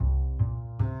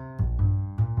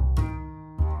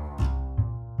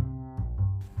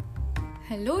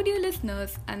Hello, dear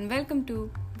listeners, and welcome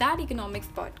to That Economics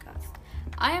Podcast.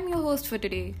 I am your host for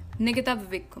today, Nikita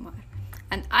Vivekkumar,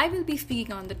 and I will be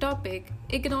speaking on the topic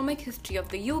Economic History of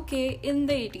the UK in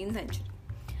the 18th century.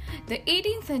 The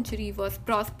 18th century was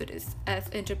prosperous as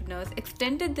entrepreneurs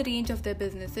extended the range of their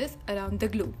businesses around the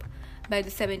globe. By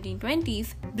the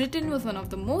 1720s, Britain was one of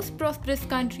the most prosperous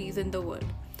countries in the world.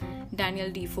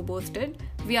 Daniel Defoe boasted,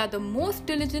 "We are the most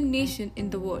diligent nation in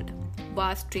the world.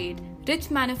 Vast trade, rich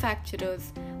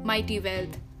manufacturers, mighty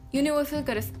wealth, universal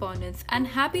correspondence, and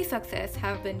happy success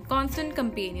have been constant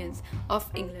companions of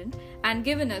England and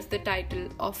given us the title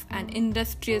of an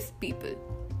industrious people."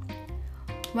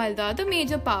 While the other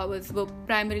major powers were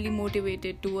primarily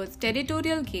motivated towards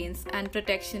territorial gains and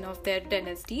protection of their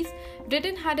dynasties,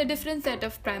 Britain had a different set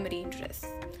of primary interests.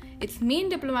 Its main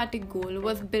diplomatic goal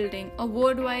was building a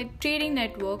worldwide trading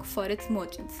network for its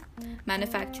merchants,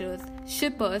 manufacturers,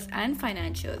 shippers, and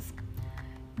financiers.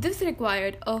 This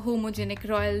required a homogenic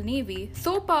royal navy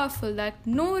so powerful that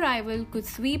no rival could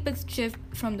sweep its ships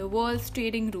from the world's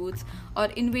trading routes or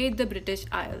invade the British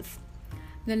Isles.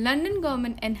 The London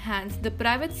government enhanced the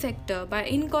private sector by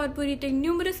incorporating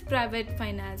numerous private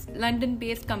finance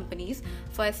London-based companies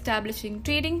for establishing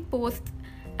trading posts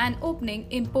and opening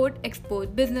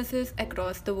import-export businesses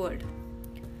across the world.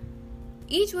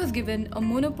 Each was given a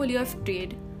monopoly of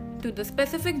trade to the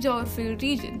specific geographical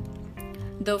region.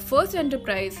 The first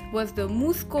enterprise was the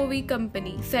Muscovy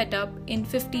Company, set up in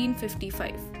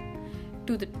 1555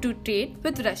 to trade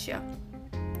with Russia.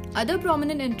 Other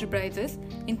prominent enterprises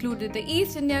included the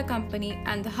East India Company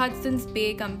and the Hudson's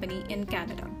Bay Company in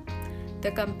Canada.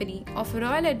 The Company of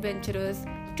Royal Adventurers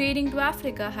trading to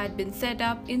Africa had been set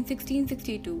up in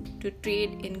 1662 to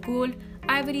trade in gold,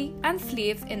 ivory, and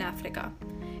slaves in Africa.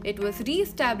 It was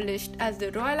re-established as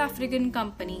the Royal African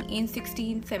Company in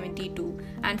 1672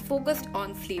 and focused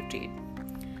on slave trade.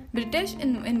 British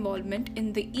involvement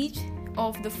in each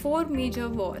of the four major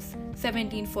wars,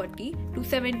 1740 to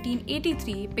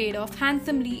 1783, paid off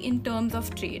handsomely in terms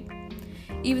of trade.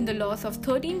 Even the loss of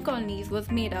 13 colonies was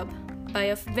made up by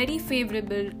a very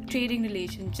favorable trading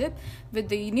relationship with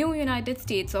the new United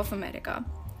States of America.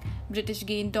 British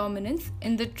gained dominance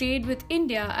in the trade with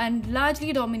India and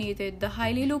largely dominated the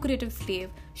highly lucrative slave,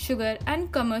 sugar, and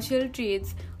commercial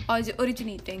trades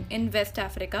originating in West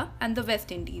Africa and the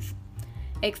West Indies.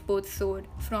 Exports soared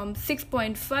from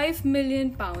 £6.5 million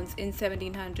in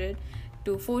 1700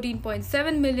 to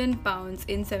 £14.7 million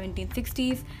in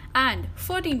 1760s and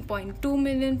 £14.2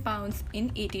 million in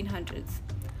 1800s.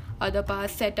 Other powers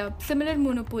set up similar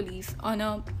monopolies on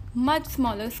a much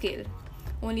smaller scale.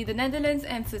 Only the Netherlands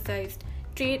emphasized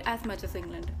trade as much as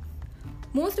England.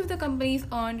 Most of the companies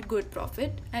earned good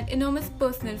profit, and enormous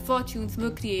personal fortunes were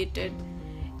created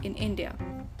in India.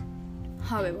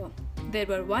 However, there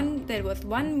was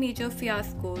one major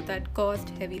fiasco that caused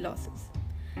heavy losses.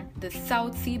 The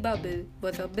South Sea Bubble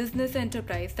was a business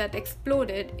enterprise that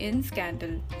exploded in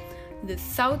scandal. The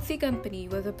South Sea Company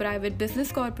was a private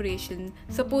business corporation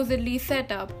supposedly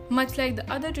set up, much like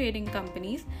the other trading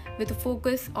companies, with a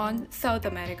focus on South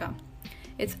America.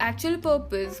 Its actual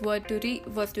purpose was to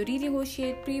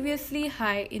renegotiate previously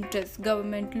high-interest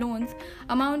government loans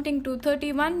amounting to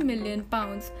 £31 million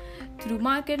through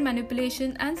market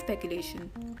manipulation and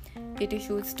speculation. It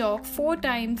issued stock 4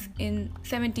 times in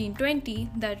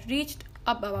 1720 that reached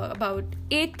about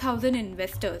 8,000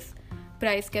 investors.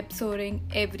 Price kept soaring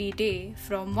every day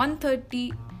from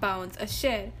 £130 a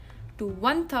share to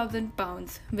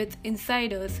 £1,000, with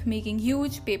insiders making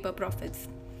huge paper profits.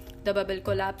 The bubble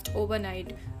collapsed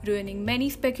overnight, ruining many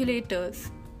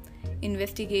speculators.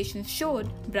 Investigations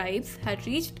showed bribes had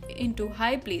reached into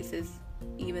high places,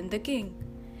 even the king.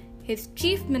 His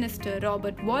chief minister,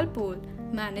 Robert Walpole,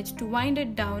 managed to wind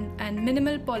it down and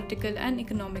minimal political and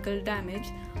economical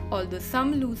damage, although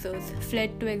some losers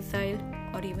fled to exile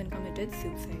or even committed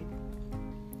suicide.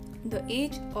 The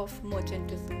Age of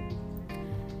Merchantism.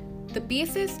 The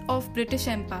basis of British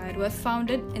Empire was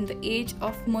founded in the Age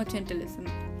of Mercantilism,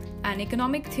 an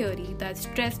economic theory that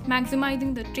stressed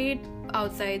maximizing the trade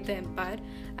outside the empire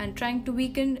and trying to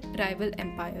weaken rival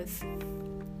empires.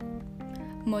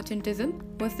 Mercantism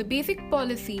was the basic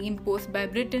policy imposed by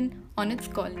Britain on its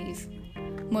colonies.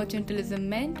 Mercantilism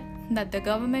meant that the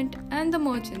government and the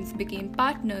merchants became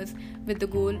partners with the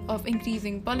goal of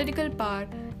increasing political power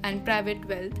and private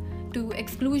wealth to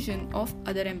exclusion of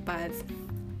other empires.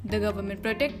 The government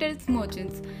protected its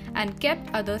merchants and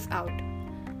kept others out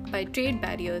by trade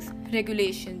barriers,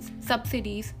 regulations,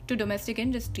 subsidies to domestic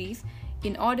industries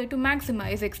in order to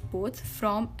maximize exports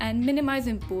from and minimize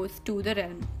imports to the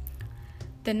realm.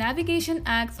 The Navigation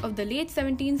Acts of the late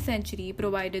 17th century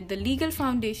provided the legal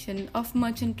foundation of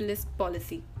mercantilist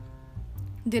policy.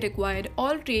 They required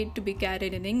all trade to be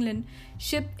carried in England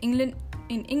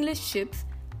in English ships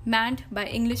manned by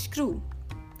English crew.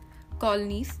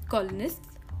 Colonists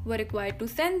were required to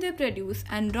send their produce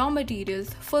and raw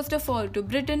materials first of all to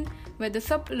Britain, where the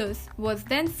surplus was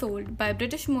then sold by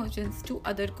British merchants to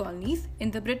other colonies in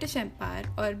the British Empire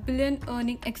or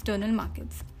billion-earning external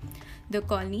markets. The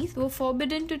colonies were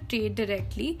forbidden to trade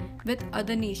directly with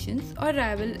other nations or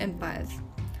rival empires.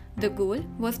 The goal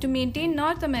was to maintain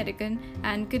North American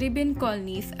and Caribbean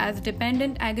colonies as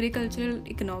dependent agricultural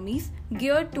economies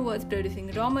geared towards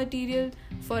producing raw material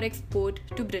for export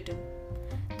to Britain.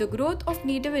 The growth of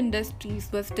native industries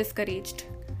was discouraged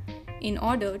in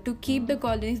order to keep the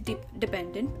colonies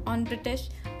dependent on British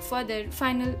for their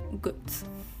final goods.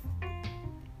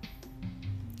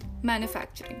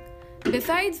 Manufacturing.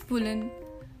 Besides woolens,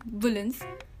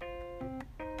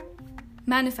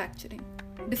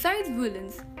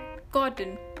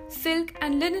 cotton, silk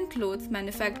and linen clothes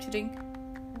manufacturing.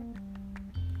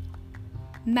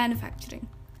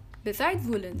 Besides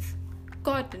woolens,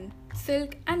 cotton,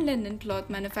 silk and linen cloth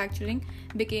manufacturing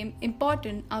became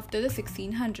important after the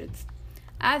 1600s,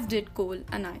 as did coal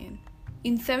and iron.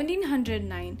 In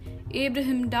 1709,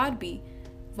 Abraham Darby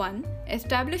I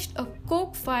established a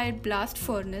coke-fired blast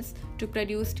furnace to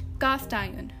produce cast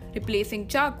iron, replacing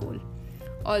charcoal,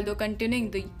 although continuing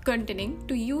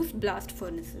to use blast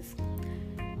furnaces.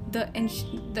 The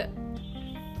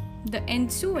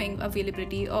ensuing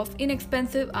availability of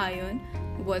inexpensive iron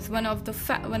was one of the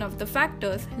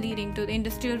factors leading to the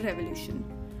Industrial Revolution.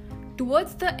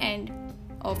 Towards the end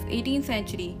of 18th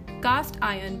century, cast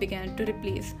iron began to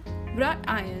replace wrought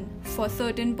iron for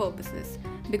certain purposes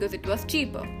because it was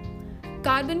cheaper.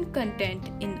 Carbon content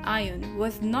in iron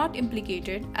was not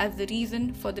implicated as the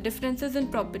reason for the differences in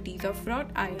properties of wrought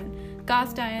iron,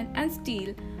 cast iron, and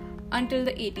steel until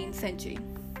the 18th century.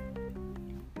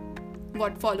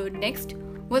 What followed next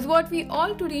was what we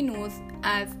all today know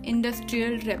as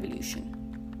Industrial Revolution.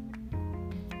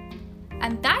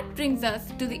 And that brings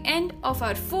us to the end of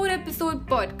our 4-episode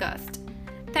podcast.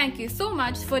 Thank you so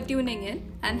much for tuning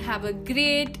in and have a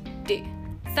great day.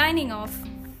 Signing off.